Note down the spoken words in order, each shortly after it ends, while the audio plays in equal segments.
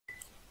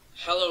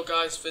Hello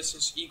guys, this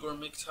is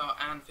MGTOW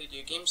and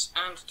video games,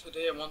 and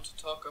today I want to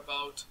talk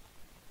about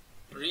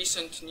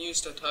recent news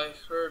that I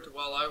heard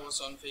while I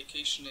was on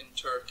vacation in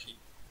Turkey.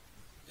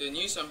 The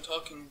news I'm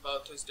talking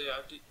about is the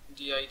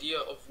idea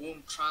of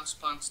womb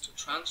transplants to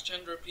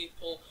transgender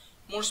people,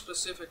 more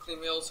specifically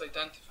males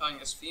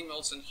identifying as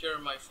females, and here are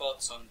my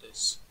thoughts on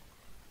this.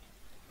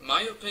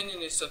 My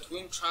opinion is that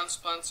womb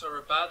transplants are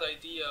a bad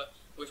idea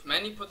with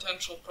many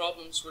potential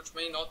problems which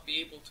may not be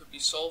able to be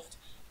solved,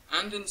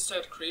 and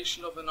instead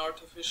creation of an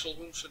artificial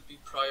womb should be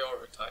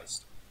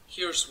prioritized.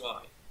 Here's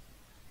why.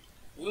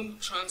 Womb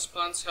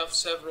transplants have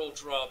several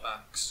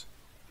drawbacks.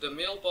 The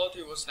male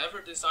body was never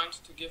designed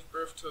to give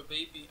birth to a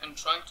baby, and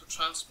trying to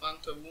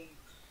transplant a womb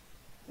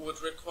would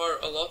require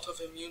a lot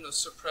of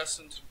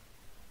immunosuppressant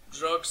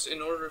drugs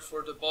in order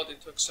for the body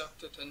to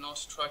accept it and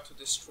not try to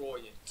destroy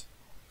it.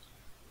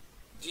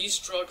 These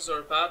drugs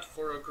are bad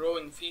for a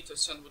growing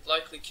fetus and would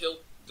likely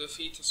kill the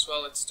fetus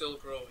while it's still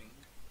growing.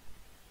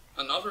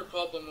 Another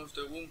problem with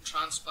the womb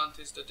transplant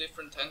is the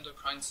different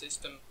endocrine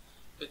system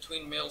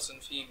between males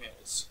and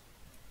females.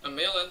 A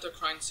male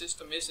endocrine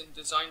system isn't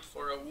designed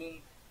for a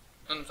womb,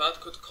 and that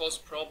could cause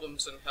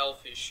problems and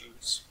health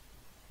issues.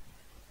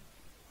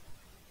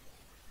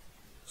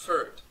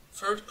 Third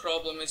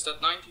problem is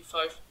that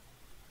 95%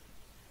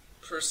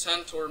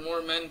 or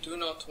more men do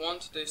not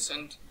want this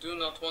and do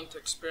not want to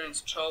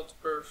experience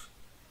childbirth,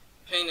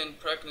 pain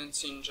and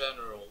pregnancy in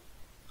general.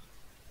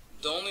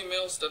 The only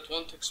males that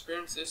want to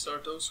experience this are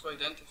those who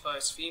identify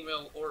as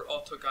female or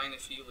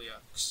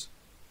autogynephiliacs.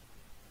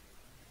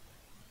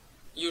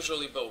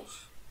 Usually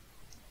both.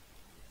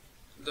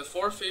 The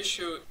fourth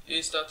issue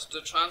is that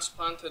the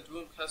transplanted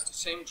womb has the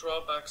same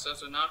drawbacks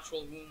as a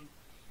natural womb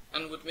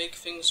and would make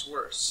things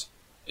worse.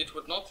 It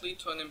would not lead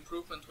to an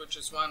improvement, which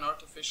is why an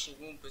artificial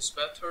womb is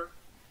better.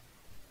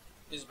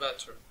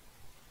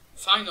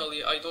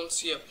 Finally, I don't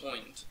see a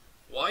point.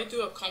 Why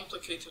do a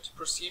complicated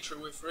procedure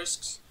with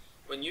risks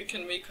when you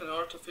can make an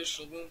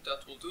artificial womb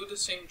that will do the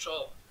same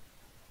job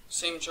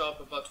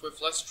but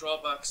with less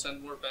drawbacks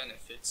and more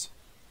benefits?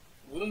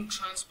 Womb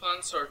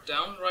transplants are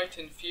downright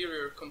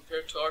inferior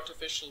compared to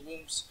artificial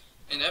wombs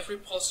in every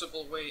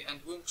possible way,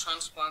 and womb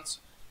transplants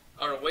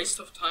are a waste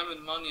of time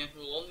and money and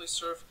will only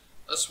serve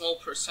a small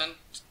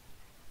percent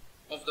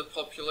of the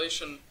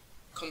population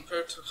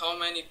compared to how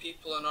many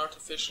people an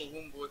artificial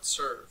womb would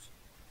serve.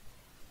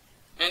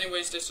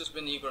 Anyways, this has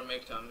been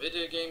MGTOW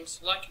Video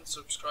Games. Like and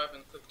subscribe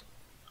and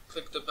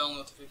click the bell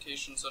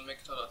notifications on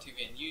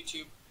MGTOW.tv and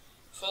YouTube.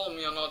 Follow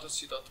me on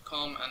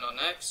Odyssey.com and on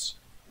X.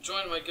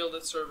 Join my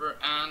Guilded server,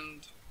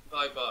 and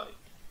bye bye.